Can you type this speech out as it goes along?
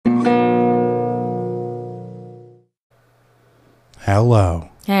Hello.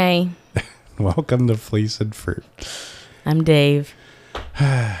 Hey, Welcome to Fleece and Fruit. I'm Dave.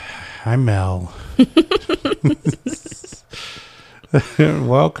 I'm Mel.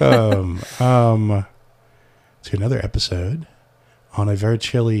 Welcome to another episode on a very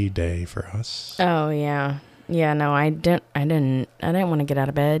chilly day for us. Oh yeah. Yeah, no, I didn't want to get out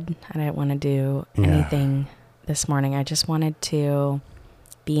of bed. I didn't want to do anything this morning. I just wanted to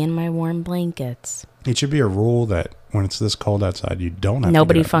be in my warm blankets. It should be a rule that when it's this cold outside, you don't have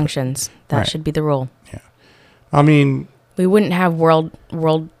Nobody to get out of bed. functions. That Right. should be the rule. Yeah. I mean, We wouldn't have world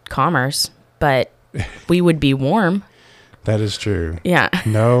commerce, but we would be warm. that is true. Yeah.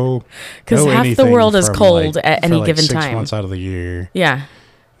 No, Because no half the anything world is from, cold like, at for any like given 6 time. months out of the year. Yeah.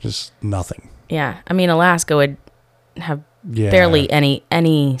 Just nothing. Yeah. I mean, Alaska would have Yeah. barely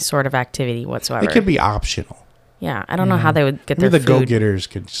any sort of activity whatsoever. It could be optional. Yeah. I don't know how they would get Maybe their the food. go-getters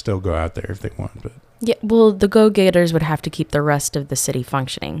could still go out there if they want, but Yeah, well, the go-getters would have to keep the rest of the city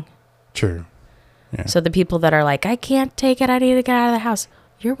functioning. true. Yeah. So the people that are like, I can't take it, I need to get out of the house.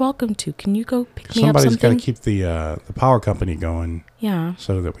 You're welcome to. Can you go pick me up Somebody's got to something? keep the power company going Yeah.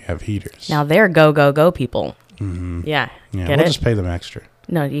 so that we have heaters. Now they're go people. Mm-hmm. Yeah. Yeah, Get we'll it? just pay them extra.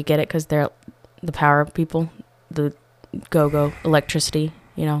 No, you get it because they're the power people, the go electricity,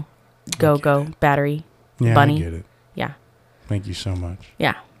 go battery. Yeah, Bunny. I get it. Yeah. Thank you so much.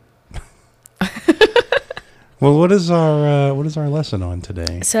 Yeah. Well, what is our lesson on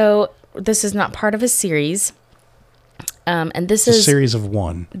today? So this is not part of a series. And this It's a is series of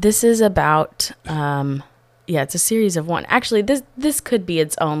one. This is about, it's a series of one. Actually, this could be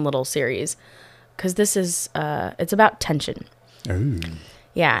its own little series because this is, it's about tension. Ooh.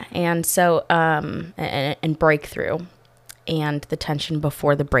 Yeah. And so, and breakthrough and the tension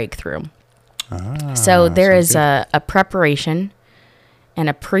before the breakthrough. So there is a preparation and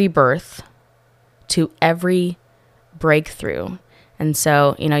a pre-birth to every breakthrough. And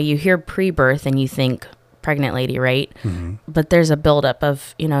so, you hear pre-birth and you think pregnant lady, right? Mm-hmm. But there's a buildup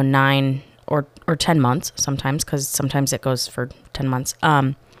of 9 or 10 months sometimes, because sometimes it goes for 10 months.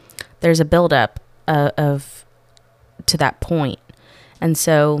 There's a buildup of to that point, and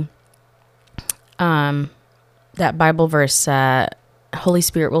so that Bible verse, Holy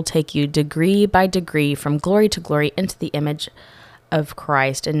Spirit will take you degree by degree from glory to glory into the image of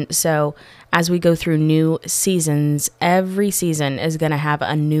Christ. And so as we go through new seasons, every season is going to have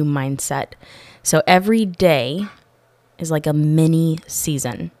a new mindset. So every day is like a mini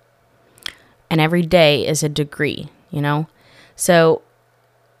season. And every day is a degree, So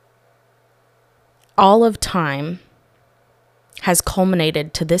all of time has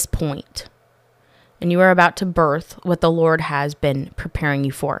culminated to this point. And you are about to birth what the Lord has been preparing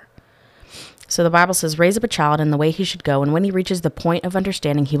you for. So the Bible says, raise up a child in the way he should go, and when he reaches the point of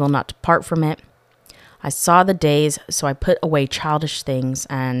understanding, he will not depart from it. I saw the days, so I put away childish things,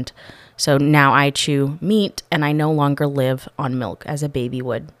 and so now I chew meat, and I no longer live on milk as a baby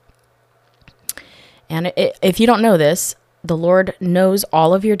would. And if you don't know this, the Lord knows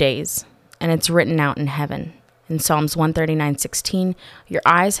all of your days, and it's written out in heaven. In Psalms 139:16, your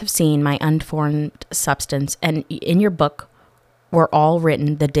eyes have seen my unformed substance, and in your book were all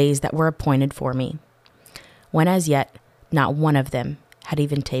written the days that were appointed for me, when as yet not one of them had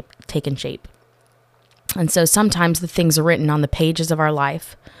even taken shape. And so sometimes the things written on the pages of our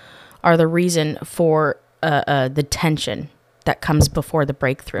life are the reason for the tension that comes before the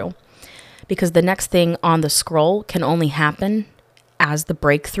breakthrough. Because the next thing on the scroll can only happen as the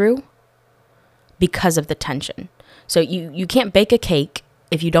breakthrough because of the tension. So you can't bake a cake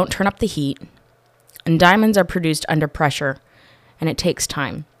if you don't turn up the heat, and diamonds are produced under pressure, and it takes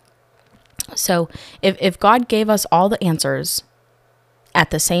time. So if God gave us all the answers at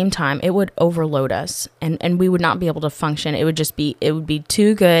the same time, it would overload us, and we would not be able to function. It would be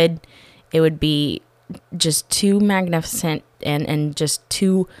too good. It would be just too magnificent and just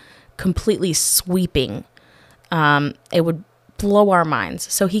too completely sweeping. It would blow our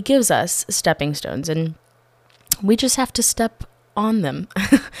minds. So he gives us stepping stones, and we just have to step on them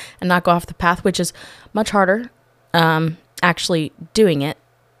and not go off the path, which is much harder actually doing it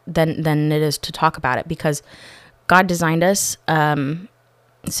than it is to talk about it, because God designed us.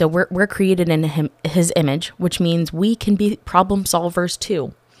 So we're created in his image, which means we can be problem solvers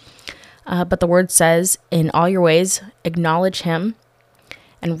too. But the word says, in all your ways, acknowledge him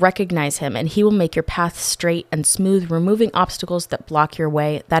and recognize him, and he will make your path straight and smooth, removing obstacles that block your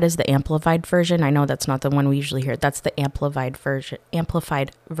way. That is the amplified version. I know that's not the one we usually hear. That's the amplified version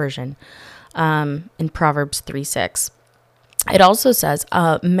in Proverbs 3:6. It also says,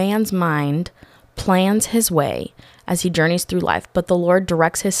 man's mind plans his way as he journeys through life, but the Lord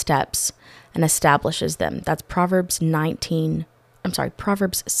directs his steps and establishes them. That's Proverbs 19,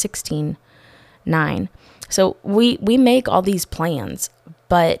 Proverbs 16:9. So we make all these plans,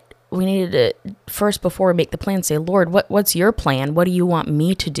 but we needed to first, before we make the plan, say, Lord, what's your plan? What do you want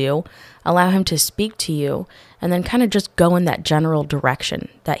me to do? Allow him to speak to you, and then kind of just go in that general direction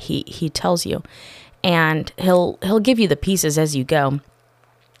that he tells you. And he'll give you the pieces as you go.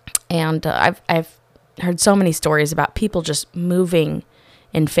 And I've heard so many stories about people just moving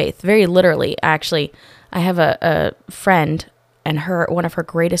in faith, very literally. Actually, I have a friend, and one of her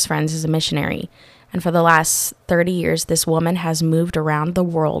greatest friends is a missionary. And for the last 30 years, this woman has moved around the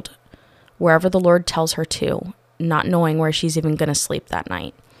world wherever the Lord tells her to, not knowing where she's even going to sleep that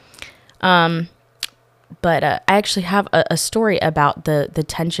night. But I actually have a story about the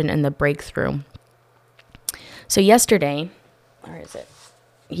tension and the breakthrough. So yesterday,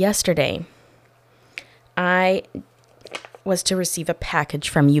 Yesterday, I was to receive a package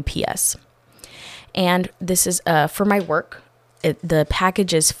from UPS. And this is for my work. The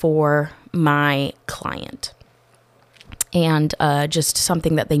package is for my client, and just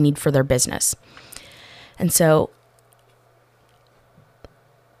something that they need for their business. And so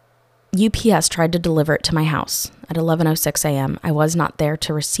UPS tried to deliver it to my house at 11:06 a.m. I was not there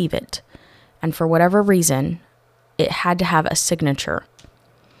to receive it. And for whatever reason, it had to have a signature.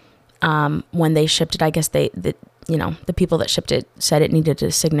 When they shipped it, I guess the people that shipped it said it needed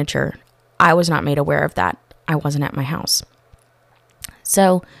a signature. I was not made aware of that. I wasn't at my house.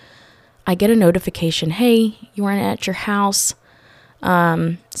 So I get a notification, hey, you weren't at your house,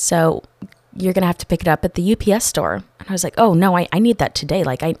 so you're going to have to pick it up at the UPS store. And I was like, oh, no, I need that today.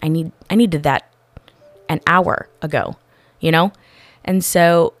 Like, I needed that an hour ago, And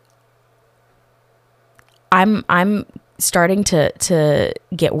so I'm starting to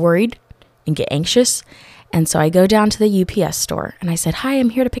get worried and get anxious. And so I go down to the UPS store, and I said, hi, I'm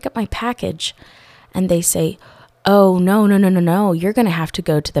here to pick up my package. And they say, oh, no, you're going to have to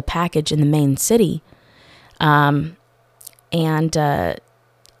go to the package in the main city. And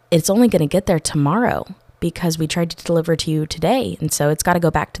it's only going to get there tomorrow because we tried to deliver to you today. And so it's got to go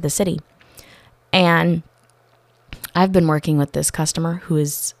back to the city. And I've been working with this customer who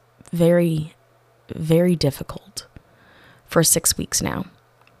is very, very difficult for 6 weeks now.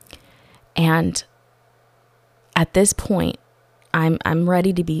 And at this point, I'm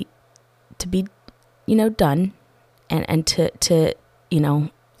ready to be done. And to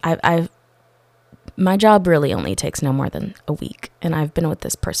I've my job really only takes no more than a week, and I've been with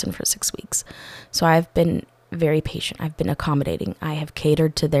this person for 6 weeks. So I've been very patient. I've been accommodating. I have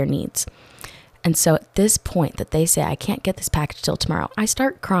catered to their needs. And so at this point that they say, I can't get this package till tomorrow, I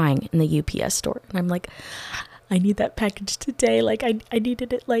start crying in the UPS store. And I'm like, I need that package today. Like I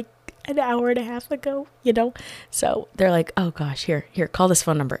needed it like an hour and a half ago, So they're like, oh gosh, here, call this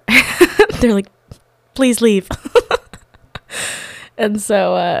phone number. They're like, please leave. And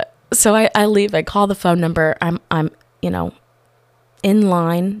so I leave. I call the phone number. I'm in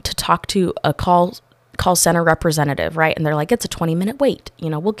line to talk to a call center representative, right? And they're like, it's a 20-minute wait.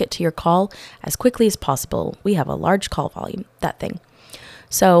 We'll get to your call as quickly as possible. We have a large call volume, that thing.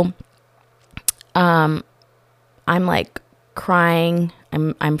 So, I'm like crying.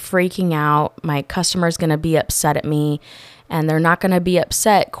 I'm freaking out. My customer's going to be upset at me, and they're not going to be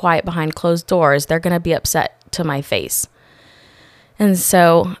upset quiet behind closed doors. They're going to be upset to my face. And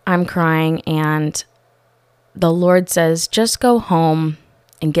so I'm crying, and the Lord says, just go home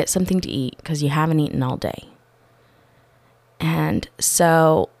and get something to eat because you haven't eaten all day. And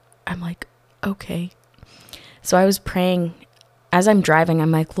so I'm like, okay. So I was praying as I'm driving.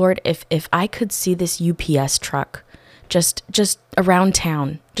 I'm like, Lord, if I could see this UPS truck just around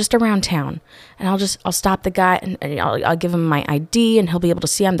town, and I'll stop the guy, and I'll give him my ID, and he'll be able to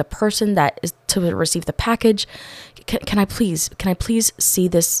see I'm the person that is to receive the package. Can I please see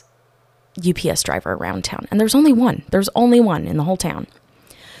this UPS driver around town? And there's only one in the whole town.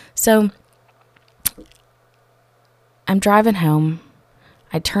 So I'm driving home.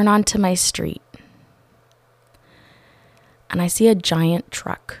 I turn onto my street, and I see a giant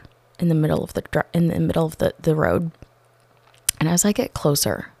truck in the middle of the road. And as I get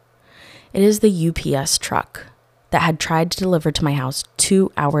closer, it is the UPS truck that had tried to deliver to my house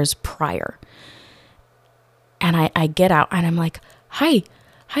 2 hours prior. And I get out, and I'm like, hi,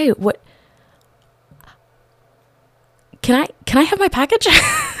 what? Can I have my package?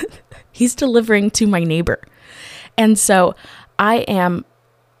 He's delivering to my neighbor. And so I am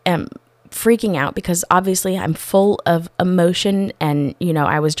freaking out because obviously I'm full of emotion, and,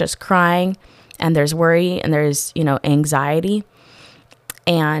 I was just crying, and there's worry, and there's, anxiety.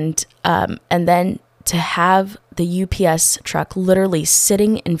 And then to have the UPS truck literally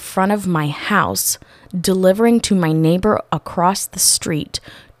sitting in front of my house, delivering to my neighbor across the street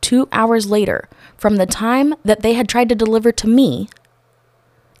 2 hours later from the time that they had tried to deliver to me.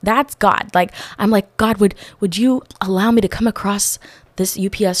 That's God. Like, I'm like, God, would you allow me to come across this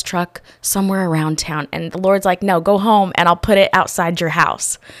UPS truck somewhere around town? And the Lord's like, no, go home and I'll put it outside your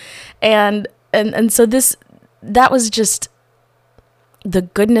house. And so that was just the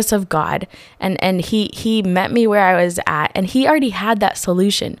goodness of God. And he met me where I was at, and he already had that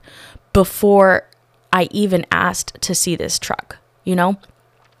solution before I even asked to see this truck. You know,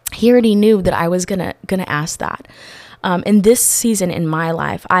 he already knew that I was gonna ask that. In this season in my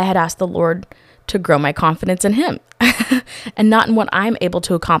life, I had asked the Lord to grow my confidence in him and not in what I'm able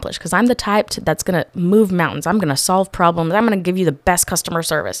to accomplish, because I'm the type that's going to move mountains. I'm going to solve problems. I'm going to give you the best customer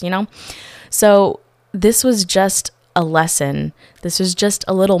service, you know? So this was just a lesson. This was just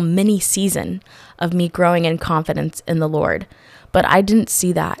a little mini season of me growing in confidence in the Lord. But I didn't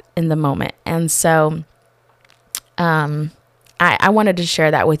see that in the moment. And so I wanted to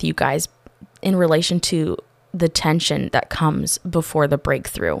share that with you guys in relation to the tension that comes before the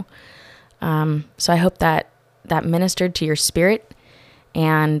breakthrough. So I hope that ministered to your spirit,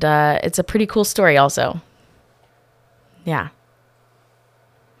 and it's a pretty cool story also. Yeah.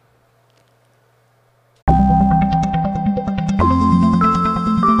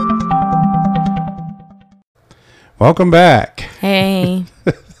 Welcome back. Hey.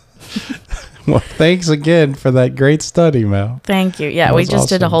 Well, thanks again for that great study, Mel. Thank you. Yeah, That we was just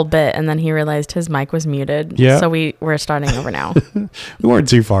did a awesome. whole bit, and then he realized his mic was muted. Yeah. So we're starting over now. We weren't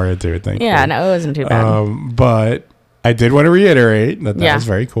too far into it, thankfully. Yeah, no, it wasn't too bad. But I did want to reiterate that Yeah. was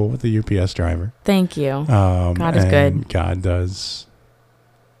very cool with the UPS driver. Thank you. God is good. God does.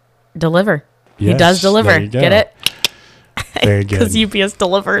 Deliver. He Yes, does deliver. there you go. Get it? Very good. Because UPS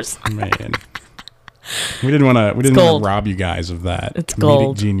delivers. Man. We didn't want to gold. rob you guys of that. It's comedic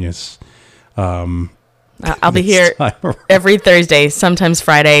gold. genius. I'll be this here time around. every Thursday, sometimes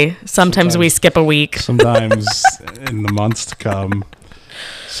Friday, sometimes we Sometimes. skip a week. Sometimes in the months to come.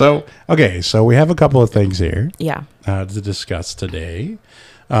 So we have a couple of things here Yeah. to discuss today.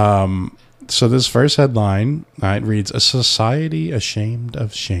 So this first headline, it reads, "A Society Ashamed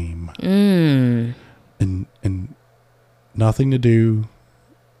of Shame." And nothing to do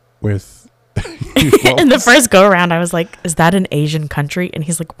with... In the first go around, I was like, is that an Asian country? And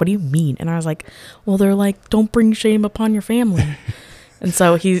he's like, what do you mean? And I was like, well, they're like, don't bring shame upon your family. And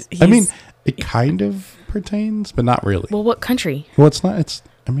so he's I mean, it kind of pertains, but not really. well, what country? Well, it's not. It's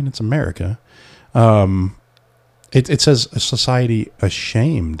America. It says a society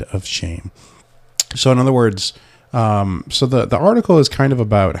ashamed of shame. So in other words, so the article is kind of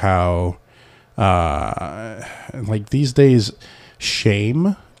about how, like these days,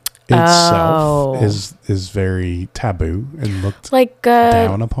 shame itself is very taboo and looked Like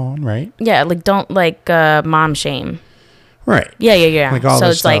down upon, right? yeah, like don't like mom shame. Right. Yeah. Like all so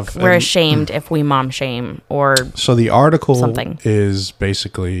this it's like stuff. we're And- ashamed if we mom shame or So the article Something. is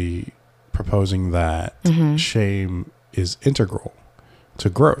basically proposing that Mm-hmm. shame is integral to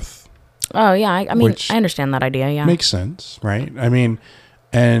growth. oh yeah, I mean Which I understand that idea. Yeah. Makes sense, right? I mean,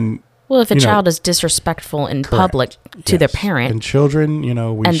 and Well, if a you know, child is disrespectful in correct, public to their yes. parent, and children, we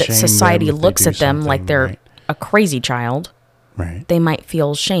and that shame society them if they looks do at them like something, they're right? a crazy child, Right. they might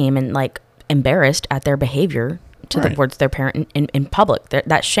feel shame and like embarrassed at their behavior Right. towards their parent in public.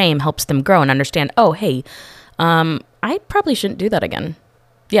 That shame helps them grow and understand, oh, hey, I probably shouldn't do that again.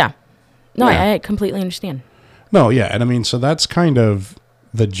 Yeah. No, Yeah. I completely understand. No, yeah, and I mean, so that's kind of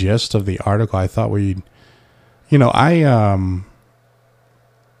the gist of the article. I thought we'd, I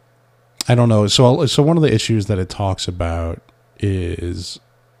don't know. So one of the issues that it talks about is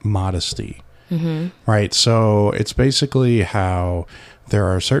modesty, right? So it's basically how there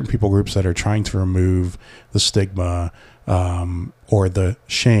are certain people groups that are trying to remove the stigma or the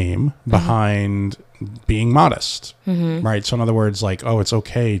shame behind being modest, right? So in other words, like, oh, it's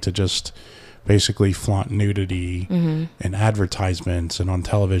okay to just basically flaunt nudity in advertisements and on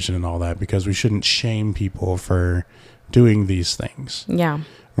television and all that, because we shouldn't shame people for doing these things. Yeah.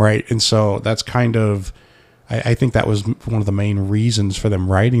 Right. And so that's kind of, I think that was one of the main reasons for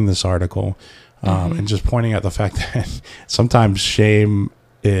them writing this article, and just pointing out the fact that sometimes shame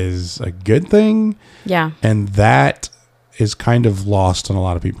is a good thing. Yeah. And that is kind of lost on a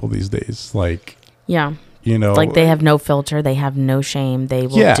lot of people these days. Like, Yeah. It's Like they have no filter. They have no shame. They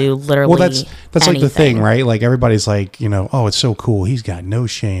will do literally Well, that's like the thing, anything. right? Like everybody's like, oh, it's so cool. He's got no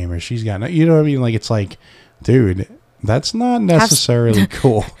shame, or she's got no, you know what I mean? Like, it's like, dude, that's not necessarily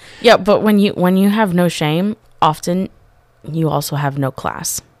cool. Yeah, but when you have no shame, often you also have no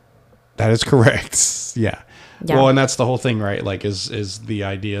class. That is correct. Yeah. Yeah. Well, and that's the whole thing, right? Like, is the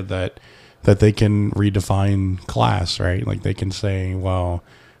idea that they can redefine class, right? Like, they can say, well,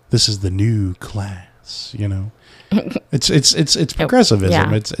 this is the new class, you know? It's progressivism.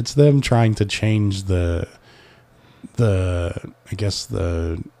 Yeah. It's them trying to change the I guess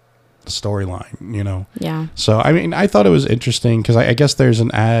the storyline, you know? Yeah. So, I mean, I thought it was interesting because I guess there's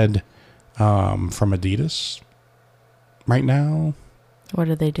an ad from Adidas right now. What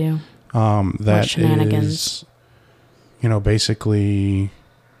do they do? That shenanigans? is, you know, basically,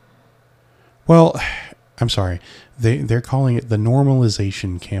 well, I'm sorry. They're calling it the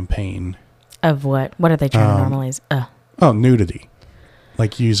normalization campaign. Of what? What are they trying to normalize? Oh, nudity.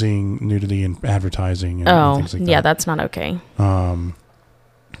 Like using nudity in advertising and things like that. Yeah, that's not okay.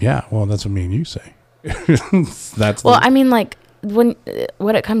 Yeah, well, that's what me and you say. I mean, like,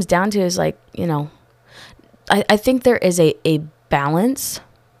 what it comes down to is, like, you know, I think there is a balance.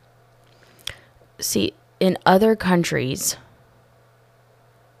 See, in other countries,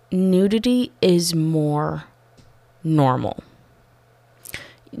 nudity is more normal.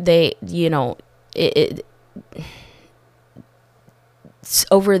 They, you know,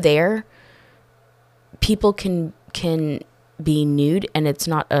 over there, people can be nude and it's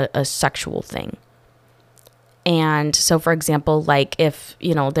not a sexual thing. And so, for example, like, if,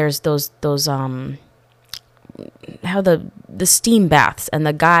 you know, there's those how the steam baths, and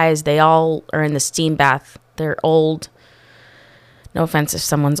the guys, they all are in the steam bath. They're old. No offense if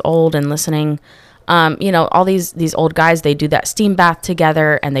someone's old and listening. You know, all these old guys, they do that steam bath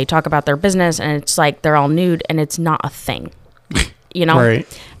together and they talk about their business, and it's like they're all nude and it's not a thing, you know?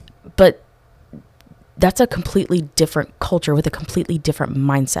 Right. But that's a completely different culture with a completely different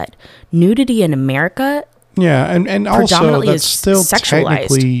mindset. Nudity in America, yeah, and also predominantly that's is still sexualized.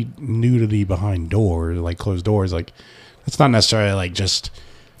 technically nudity behind doors, like closed doors. Like, it's not necessarily like just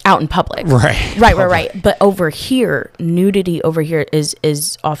out in public. Right. But over here, nudity over here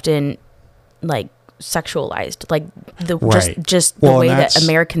is often like sexualized, like just the way that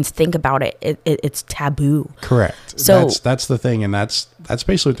Americans think about it. It's taboo. Correct. So that's the thing, and that's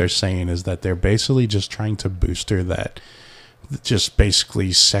basically what they're saying, is that they're basically just trying to booster that, just basically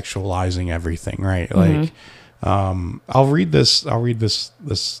sexualizing everything, right? Mm-hmm. Like, I'll read this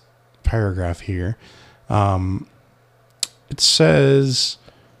paragraph here. It says,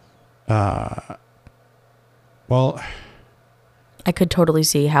 well, I could totally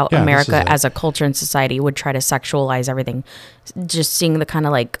see how America as a culture and society would try to sexualize everything. Just seeing the kind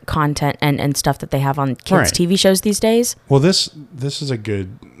of like content and stuff that they have on kids' TV shows these days. Well, this is a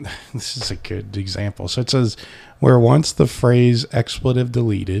good example. So it says, where once the phrase expletive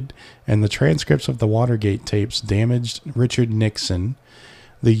deleted and the transcripts of the Watergate tapes damaged Richard Nixon,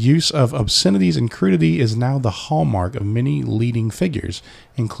 the use of obscenities and crudity is now the hallmark of many leading figures,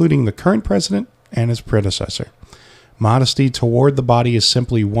 including the current president and his predecessor. Modesty toward the body is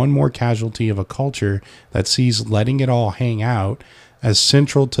simply one more casualty of a culture that sees letting it all hang out as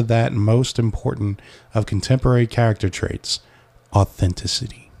central to that most important of contemporary character traits,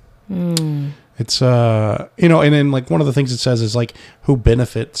 authenticity. It's, you know, and then like one of the things it says is like, who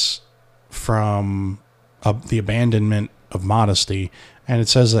benefits from the abandonment of modesty? And it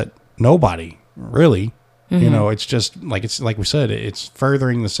says that nobody really, you know, it's just like, it's like we said, it's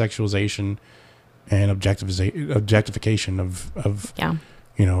furthering the sexualization and objectification of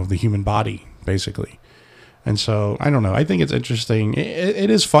you know, the human body, basically. And so, I don't know. I think it's interesting. It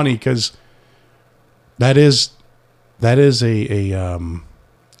is funny because that is a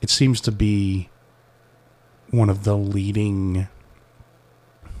it seems to be one of the leading,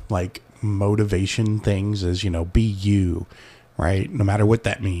 like, motivation things is, you know, be you, right? No matter what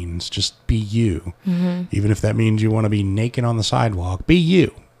that means, just be you. Mm-hmm. Even if that means you want to be naked on the sidewalk, be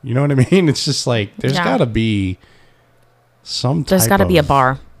you. You know what I mean? It's just like, there's got to be some type of... There's got to be a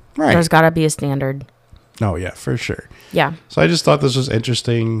bar. Right. There's got to be a standard. Oh, yeah, for sure. Yeah. So I just thought this was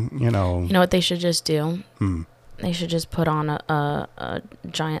interesting, you know. You know what they should just do? They should just put on a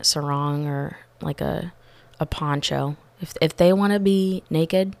giant sarong or like a poncho. If they want to be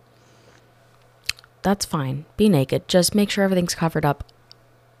naked, that's fine. Be naked. Just make sure everything's covered up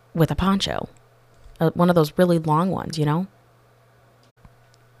with a poncho. One of those really long ones, you know?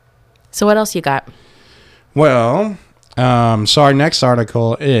 So what else you got? Well, so our next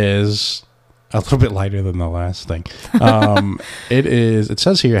article is a little bit lighter than the last thing. It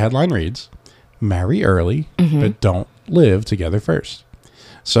says here, headline reads, marry early, but don't live together first.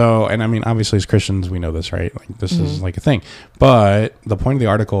 So, and I mean, obviously as Christians, we know this, right? Like this is like a thing. But the point of the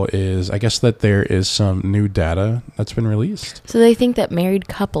article is, I guess that there is some new data that's been released. So they think that married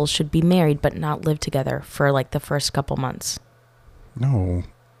couples should be married, but not live together for like the first couple months. No.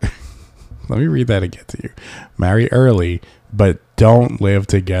 Let me read that again to you. Marry early, but don't live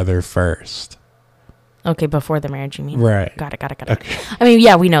together first. Okay, before the marriage, you mean? Right. Got it. Okay. I mean,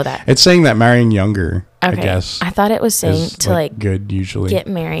 yeah, we know that. It's saying that marrying younger, Okay. I guess. I thought it was saying is, to like good usually. get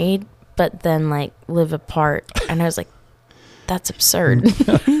married, but then like live apart. And I was like, that's absurd.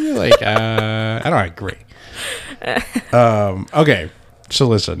 You're like, I don't agree. Okay, so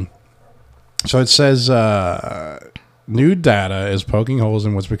listen. So it says, new data is poking holes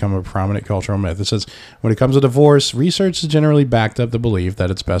in what's become a prominent cultural myth. It says, when it comes to divorce, research has generally backed up the belief that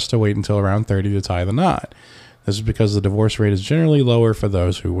it's best to wait until around 30 to tie the knot. This is because the divorce rate is generally lower for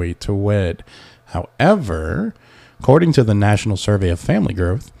those who wait to wed. However, according to the National Survey of Family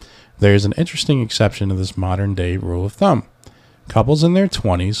Growth, there is an interesting exception to this modern-day rule of thumb. Couples in their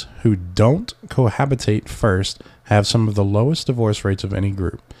 20s who don't cohabitate first have some of the lowest divorce rates of any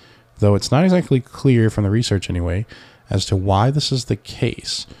group, though it's not exactly clear from the research anyway as to why this is the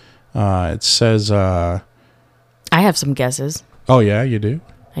case. It says... I have some guesses. Oh, yeah, you do?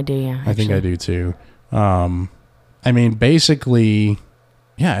 I do, yeah. I think I do, too. I mean, basically,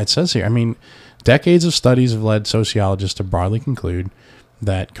 yeah, it says here, I mean, decades of studies have led sociologists to broadly conclude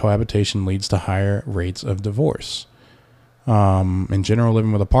that cohabitation leads to higher rates of divorce. In general,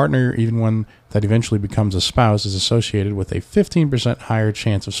 living with a partner, even one that eventually becomes a spouse, is associated with a 15% higher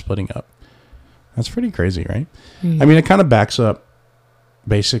chance of splitting up. That's pretty crazy, right? Mm-hmm. I mean, it kind of backs up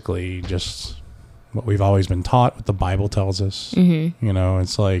basically just what we've always been taught, what the Bible tells us. Mm-hmm. You know,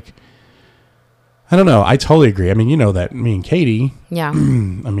 it's like, I don't know. I totally agree. I mean, you know that me and Katie, yeah. I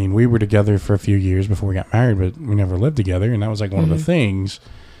mean, we were together for a few years before we got married, but we never lived together. And that was like one of the things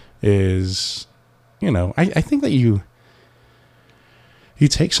is, you know, I think that you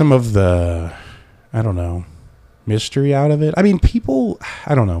take some of the, I don't know, mystery out of it. I mean, people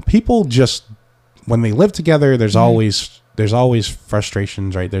just, when they live together, there's always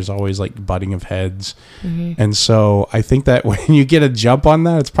frustrations, right? There's always like butting of heads. Mm-hmm. And so I think that when you get a jump on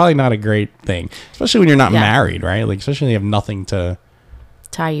that, it's probably not a great thing, especially when you're not married, right? Like, especially when you have nothing to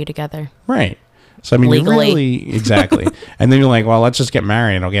tie you together. Right. So, I mean, legally. Exactly. And then you're like, well, let's just get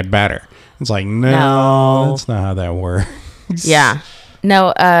married and it'll get better. It's like, no, that's not how that works. Yeah.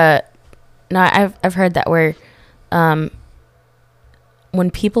 No, I've heard that where, when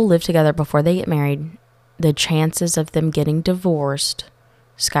people live together before they get married, the chances of them getting divorced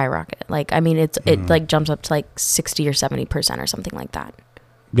skyrocket. Like, I mean, it like jumps up to like 60 or 70% or something like that.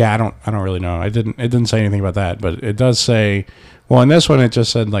 Yeah, I don't really know. It didn't say anything about that, but it does say, well, in this one, it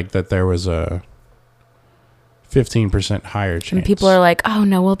just said like that there was a 15% higher chance. And people are like, oh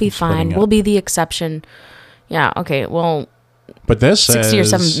no, we'll be fine. We'll be the exception. Yeah. Okay. Well, but this 60 or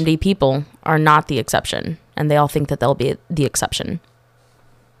 70 people are not the exception, and they all think that they'll be the exception.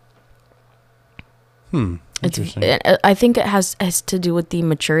 Interesting. I think it has to do with the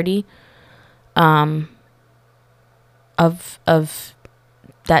maturity, of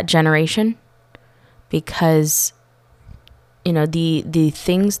that generation, because, you know, the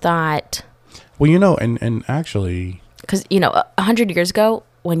things that. Well, you know, and actually, because, you know, 100 years ago,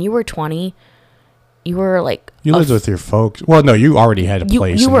 when you were 20. You were like... You lived with your folks. Well, no, you already had a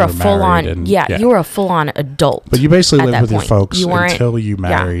place. You were a full-on... Yeah, you were a full-on adult. But you basically lived with your folks until you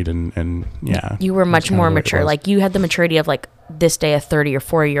married and yeah. You were much more mature. Like, you had the maturity of, like, this day a 30 or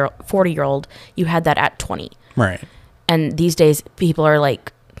 40-year-old. You had that at 20. Right. And these days, people are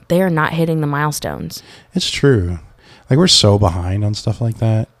like... They are not hitting the milestones. It's true. Like, we're so behind on stuff like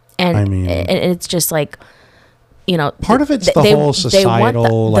that. And I mean... it's just like... You know... Part of it's the whole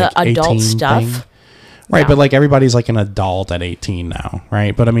societal, the adult stuff... thing. Right, but like everybody's like an adult at 18 now,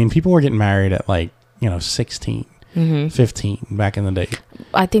 right? But I mean, people were getting married at like, you know, 16, 15 back in the day.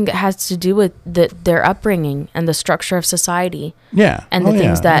 I think it has to do with their upbringing and the structure of society. Yeah. And the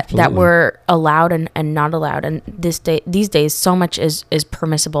things that were allowed and not allowed. And these days, so much is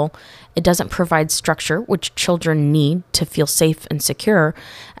permissible. It doesn't provide structure, which children need to feel safe and secure.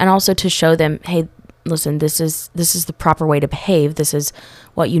 And also to show them, hey, listen, this is the proper way to behave. This is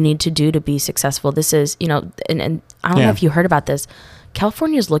what you need to do to be successful. This is, you know, and I don't know if you heard about this.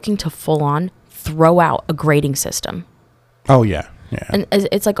 California is looking to full on throw out a grading system. Oh, yeah. Yeah. And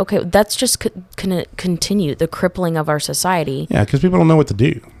it's like, okay, that's just going to continue the crippling of our society. Yeah, because people don't know what to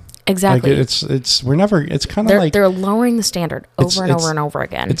do. Exactly. Like it's kind of like... They're lowering the standard over and over and over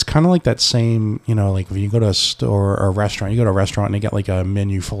again. It's kind of like that same, you know, like if you go to a store or a restaurant, you go to a restaurant and they get like a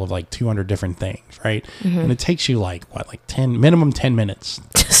menu full of like 200 different things, right? Mm-hmm. And it takes you like, minimum 10 minutes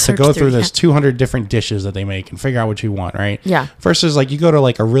to go through those 200 different dishes that they make and figure out what you want, right? Yeah. Versus like you go to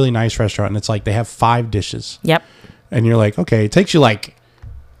like a really nice restaurant and it's like they have 5 dishes. Yep. And you're like, okay, it takes you like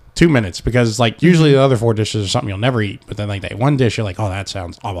 2 minutes, because like usually the other 4 dishes are something you'll never eat, but then like that one dish you're like, oh, that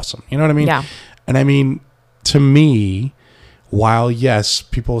sounds awesome. You know what I mean? Yeah. And I mean, to me, while yes,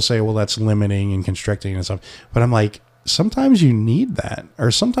 people say, well, that's limiting and constricting and stuff, but I'm like, sometimes you need that, or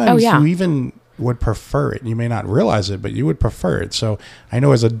sometimes you even would prefer it. You may not realize it, but you would prefer it. So I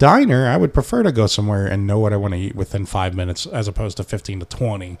know as a diner, I would prefer to go somewhere and know what I want to eat within 5 minutes, as opposed to 15 to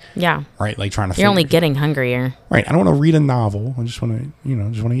 20. Yeah. Right. Like trying to. You're only getting hungrier. Right. I don't want to read a novel. I just want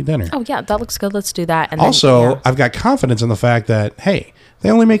to, just want to eat dinner. Oh yeah, that looks good. Let's do that. And also, then, I've got confidence in the fact that, hey, they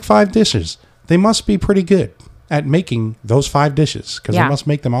only make 5 dishes. They must be pretty good at making those 5 dishes, because they must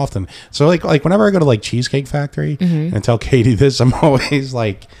make them often. So like whenever I go to like Cheesecake Factory and tell Katie this, I'm always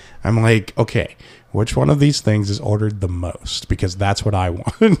like, okay, which one of these things is ordered the most? Because that's what I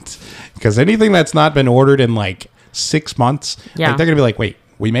want. Because anything that's not been ordered in like 6 months, like they're gonna be like, wait,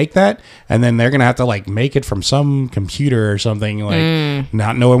 we make that? And then they're gonna have to like make it from some computer or something, like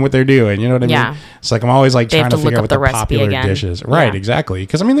not knowing what they're doing. You know what I mean? It's like I'm always like trying to figure out what the popular dishes. Right, exactly.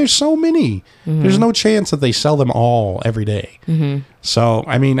 Because I mean, there's so many. There's no chance that they sell them all every day. So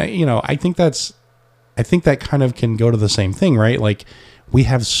I mean, I think that kind of can go to the same thing, right? Like, we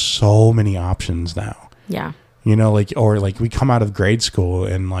have so many options now. Yeah. Or we come out of grade school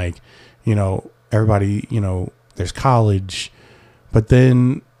and like, everybody, there's college, but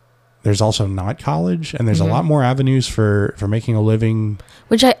then there's also not college, and there's a lot more avenues for making a living.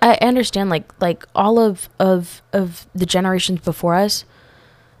 Which I understand, like all of the generations before us,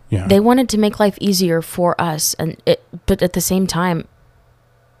 they wanted to make life easier for us, but at the same time,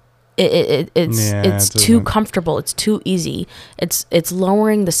 it's too comfortable. It's too easy. It's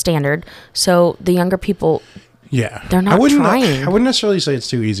lowering the standard. So the younger people, they're not trying. I wouldn't necessarily say it's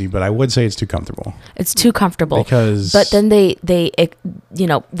too easy, but I would say it's too comfortable. It's too comfortable. But then they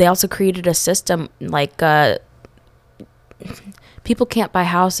also created a system like people can't buy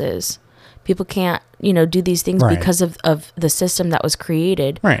houses. People can't, do these things because of the system that was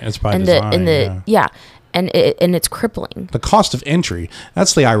created. Right. It's by design. And it's crippling. The cost of entry.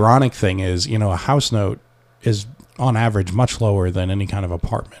 That's the ironic thing is, a house note is on average much lower than any kind of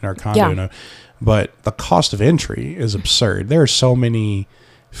apartment or condo. Yeah. But the cost of entry is absurd. There are so many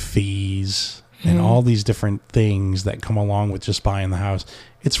fees and all these different things that come along with just buying the house.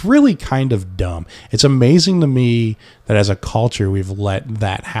 It's really kind of dumb. It's amazing to me that as a culture, we've let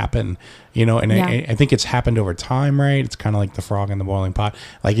that happen, and I think it's happened over time, right? It's kind of like the frog in the boiling pot.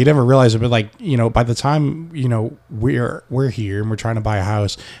 Like, you never realize it, but like, by the time, we're here and we're trying to buy a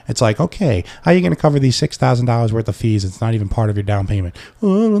house, it's like, okay, how are you going to cover these $6,000 worth of fees? It's not even part of your down payment.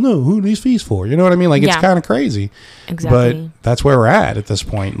 Well, I don't know. Who are these fees for? You know what I mean? Like, it's kind of crazy. Exactly. But that's where we're at this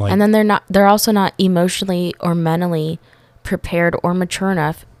point. Like, and then they're also not emotionally or mentally prepared or mature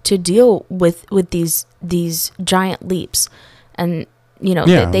enough to deal with these giant leaps, and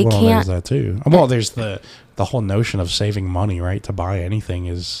they can't. There's that too. Well, there's the whole notion of saving money, right? To buy anything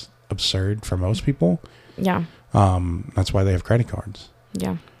is absurd for most people. Yeah. That's why they have credit cards.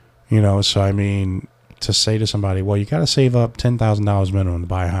 Yeah. So I mean, to say to somebody, well, you got to save up $10,000 minimum to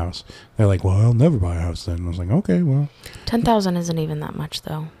buy a house. They're like, well, I'll never buy a house then. I was like, okay, well, 10,000 isn't even that much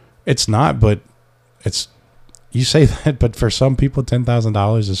though. It's not, but it's. You say that, but for some people,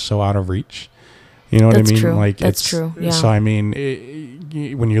 $10,000 is so out of reach. You know what I mean? True. Like, that's true. Yeah. So I mean,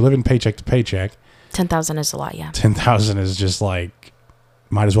 when you're living paycheck to paycheck, 10,000 is a lot. Yeah. 10,000 is just like,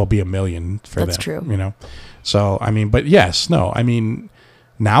 might as well be $1 million for them. That's true. So I mean, but yes, no, I mean,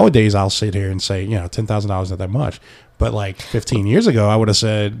 nowadays I'll sit here and say, $10,000 not that much, but like 15 years ago, I would have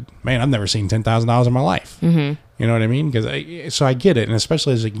said, man, I've never seen $10,000 in my life. Mm-hmm. You know what I mean? So I get it, and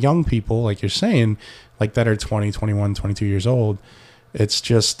especially as like young people, like you're saying, like that are 20, 21, 22 years old, it's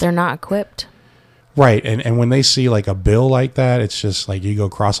just they're not equipped. Right. And when they see like a bill like that, it's just like you go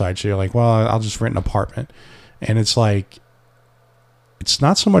cross-eyed. So you're like, well, I'll just rent an apartment. And it's like, it's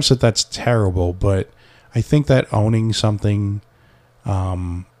not so much that that's terrible, but I think that owning something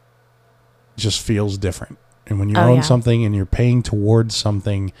just feels different. And when you own something and you're paying towards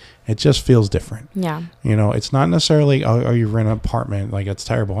something, it just feels different. Yeah. It's not necessarily, oh, you rent an apartment, like it's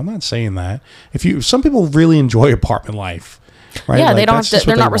terrible. I'm not saying that. Some people really enjoy apartment life, right? Yeah, like, they don't have to,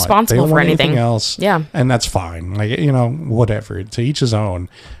 they're not responsible for anything else. Yeah. And that's fine. Like, whatever, to each his own.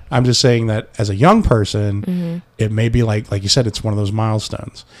 I'm just saying that as a young person, it may be like you said, it's one of those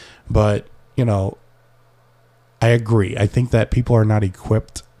milestones, but I agree. I think that people are not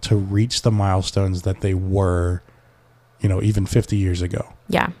equipped to reach the milestones that they were, even 50 years ago.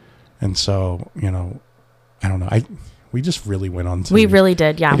 Yeah. And so, I don't know. We just really went on to. We really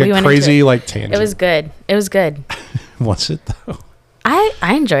did. Yeah. We went crazy tangent. It was good. Was it though?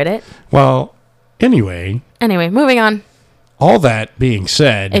 I enjoyed it. Well, anyway, moving on. all that being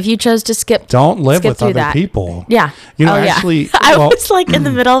said, If you chose to don't live skip with through other that. people. Yeah. You know, Oh, yeah. actually, I well, was like in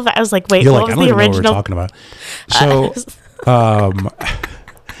the middle of it. I was like, wait, you're what like, I was don't the even know what we're original? talking about.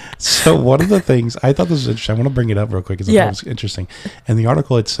 So one of the things I thought this was interesting, I want to bring it up real quick because I thought it was interesting. In the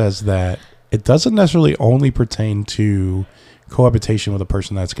article, it says that it doesn't necessarily only pertain to cohabitation with a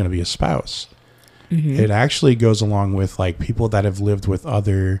person that's going to be a spouse. Mm-hmm. It actually goes along with like people that have lived with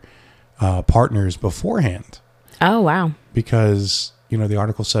other partners beforehand. Oh, wow. Because, you know, the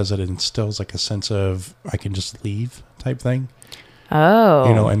article says that it instills like a sense of I can just leave type thing. Oh.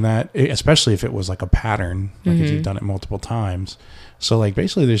 You know, and that, especially if it was like a pattern, like if you've done it multiple times. So like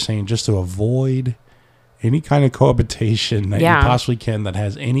basically they're saying just to avoid any kind of cohabitation that you possibly can that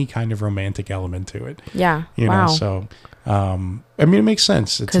has any kind of romantic element to it. Yeah. You know, so, I mean, it makes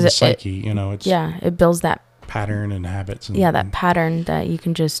sense. It's in the psyche, you know, it's it builds that pattern and habits. And, that pattern that you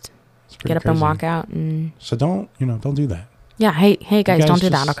can just get up and walk out. And so don't do that. Yeah. Hey guys, don't do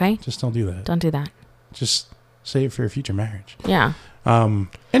that. Okay. Just don't do that. Don't do that. Just save it for a future marriage. Yeah.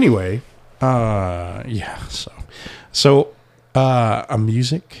 Anyway, So a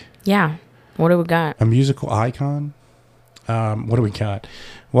music. Yeah. What do we got? A musical icon. What do we got?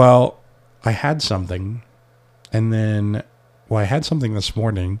 Well, I had something, and then, I had something this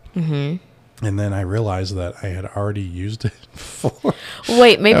morning, and then I realized that I had already used it before.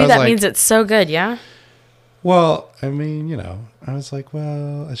 Wait, maybe that means it's so good, yeah? Well, I mean, you know, I was like,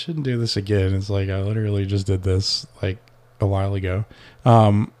 well, I shouldn't do this again. It's like I literally just did this like a while ago.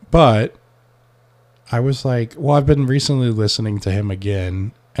 But I was like, well, I've been recently listening to him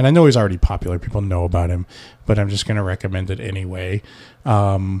again, and I know he's already popular. People know about him, but I'm just going to recommend it anyway.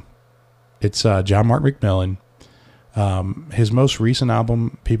 It's John Mark McMillan. His most recent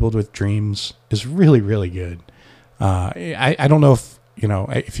album, Peopled with Dreams, is really, really good. I don't know if, you know,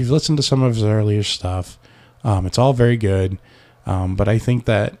 if you've listened to some of his earlier stuff, it's all very good. But I think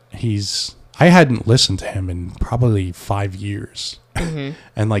that I hadn't listened to him in probably 5 years. And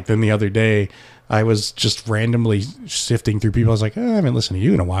like then the other day, I was just randomly sifting through people. I was like, I haven't listened to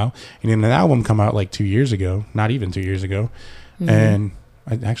you in a while. And then an album come out like 2 years ago, not even 2 years ago. And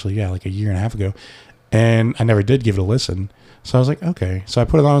like a year and a half ago. And I never did give it a listen. So I was like, okay. So I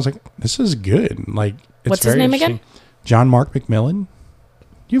put it on. I was like, this is good. Like, it's What's his name again? John Mark McMillan.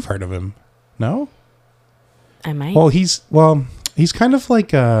 You've heard of him. No? I might. Well, he's kind of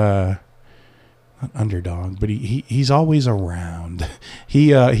like not underdog, but he's always around.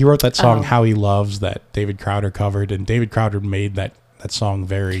 He wrote that song How He Loves that David Crowder covered, and David Crowder made that song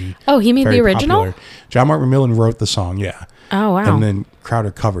very he made the original? Popular. John Mark McMillan wrote the song, yeah. Oh, wow. And then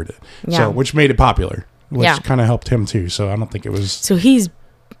Crowder covered it. Yeah. So which made it popular, which kind of helped him too. So I don't think it was. So he's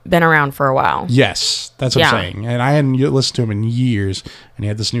been around for a while. Yes, that's what I'm saying. And I hadn't listened to him in years, and he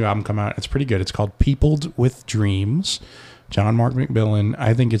had this new album come out. It's pretty good. It's called Peopled with Dreams. John Mark McMillan.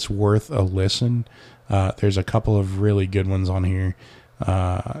 I think it's worth a listen. There's a couple of really good ones on here,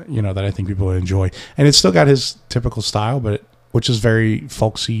 that I think people would enjoy. And it's still got his typical style, which is very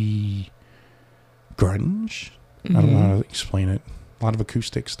folksy grunge. I don't know how to explain it. A lot of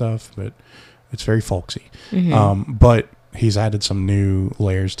acoustic stuff, but it's very folksy. But he's added some new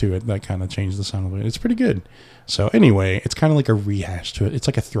layers to it that kind of changed the sound a little bit. It's pretty good. So anyway, it's kind of like a rehash to it. It's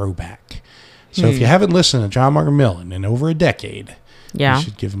like a throwback. So if you haven't listened to John Mark McMillan in over a decade, you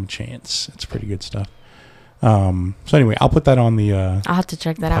should give him a chance. It's pretty good stuff. So anyway, I'll put that on the I'll have to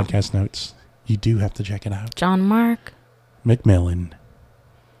check that out. Podcast notes. You do have to check it out. John Mark McMillan.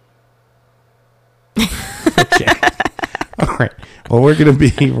 Okay. All right. Well, we're going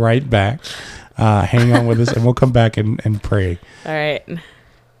to be right back. Hang on with us, and we'll come back and pray. All right.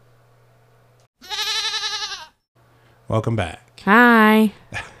 Welcome back. Hi.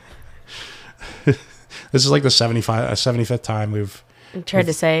 This is like the 75th time we've tried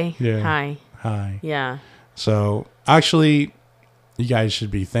to say hi. Hi. Yeah. So actually, you guys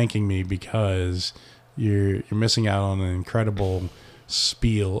should be thanking me because you're missing out on an incredible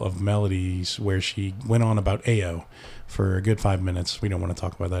spiel of melodies where she went on about AO for a good 5 minutes. We don't want to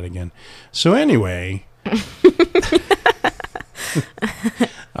talk about that again. So anyway,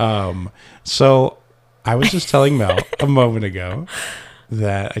 so I was just telling Mel a moment ago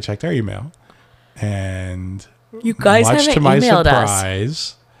that I checked our email, and you guys much haven't to my emailed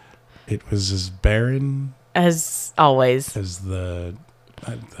surprise, it was as barren as always as the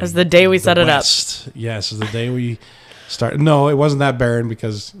day we set it up. Yes, as the day we started. No, it wasn't that barren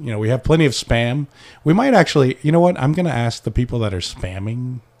because we have plenty of spam. We might actually, you know what? I'm going to ask the people that are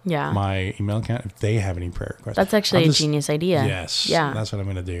spamming my email account if they have any prayer requests. That's actually a genius idea. Yes, yeah, that's what I'm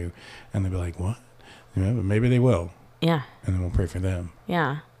going to do, and they'll be like, "What?" But maybe they will. Yeah, and then we'll pray for them.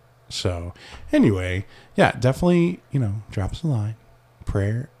 Yeah. So anyway, yeah, definitely, drop us a line.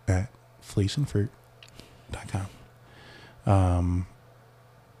 prayer@fleeceandfruit.com. And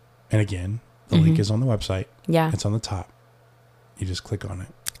again, the link is on the website. Yeah. It's on the top. You just click on it.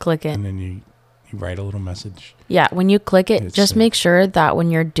 Click it. And then you write a little message. Yeah, when you click it, just make sure that when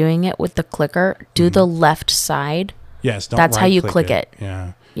you're doing it with the clicker, do the left side. Yes, that's how you click it.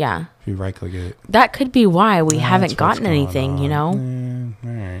 Yeah. Yeah. If you right click it. That could be why we haven't gotten anything, all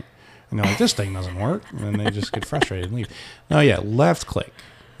right. And they're like, this thing doesn't work. And they just get frustrated and leave. No, yeah, left click.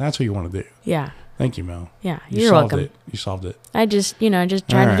 That's what you want to do. Yeah. Thank you, Mel. Yeah, you're welcome. You solved it. I just trying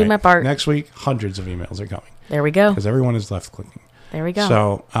to do my part. Next week, hundreds of emails are coming. There we go. Because everyone is left clicking. There we go.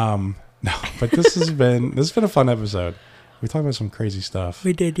 So, no, but this has been a fun episode. We talked about some crazy stuff.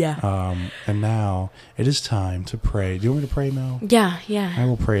 We did, yeah. And now it is time to pray. Do you want me to pray, Mel? Yeah. I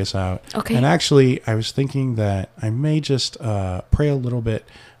will pray us out. Okay. And actually, I was thinking that I may just pray a little bit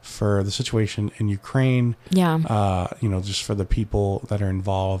for the situation in Ukraine. Yeah. Just for the people that are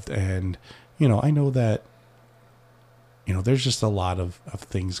involved. And, I know that, there's just a lot of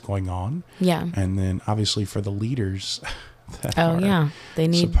things going on. Yeah. And then obviously for the leaders that they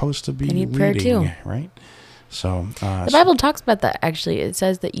need supposed to be leading, prayer too. Right? So the Bible talks about that. Actually, it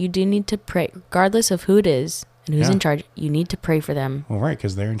says that you do need to pray, regardless of who it is and who's in charge. You need to pray for them. Well, right,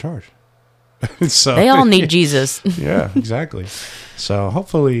 because they're in charge. So they all need Jesus. Yeah, exactly. So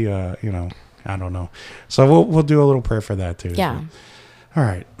hopefully, I don't know. So we'll do a little prayer for that too. Yeah. All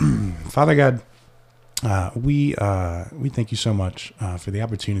right, Father God, we thank you so much for the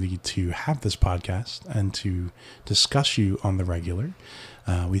opportunity to have this podcast and to discuss you on the regular.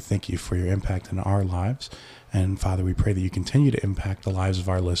 We thank you for your impact in our lives. And Father, we pray that you continue to impact the lives of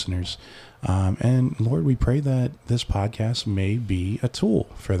our listeners. And Lord, we pray that this podcast may be a tool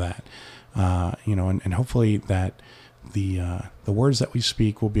for that. And hopefully that the words that we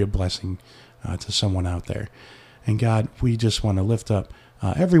speak will be a blessing to someone out there. And God, we just want to lift up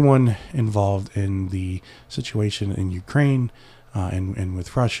everyone involved in the situation in Ukraine and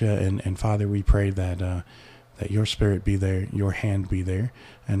with Russia. And Father, we pray that your spirit be there, your hand be there.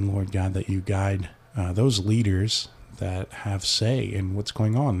 And Lord God, that you guide those leaders that have say in what's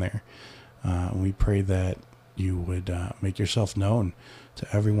going on there. We pray that you would make yourself known to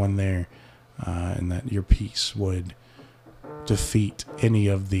everyone there, and that your peace would defeat any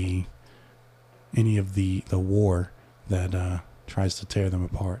of the war that tries to tear them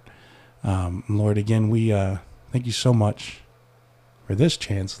apart. Lord, again, we thank you so much for this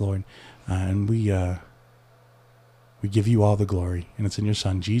chance, Lord, and we give you all the glory, and it's in your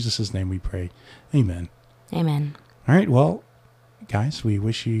Son Jesus' name we pray. Amen. Amen. All right, well, guys, we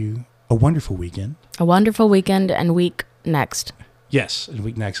wish you a wonderful weekend. A wonderful weekend and week next. Yes, and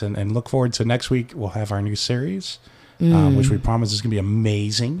week next, and look forward to next week. We'll have our new series, which we promise is going to be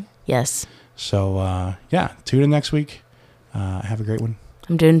amazing. Yes. So, tune in next week. Have a great one.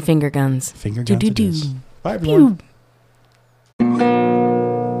 I'm doing finger guns. Finger guns. Do. Bye, everyone. Pew.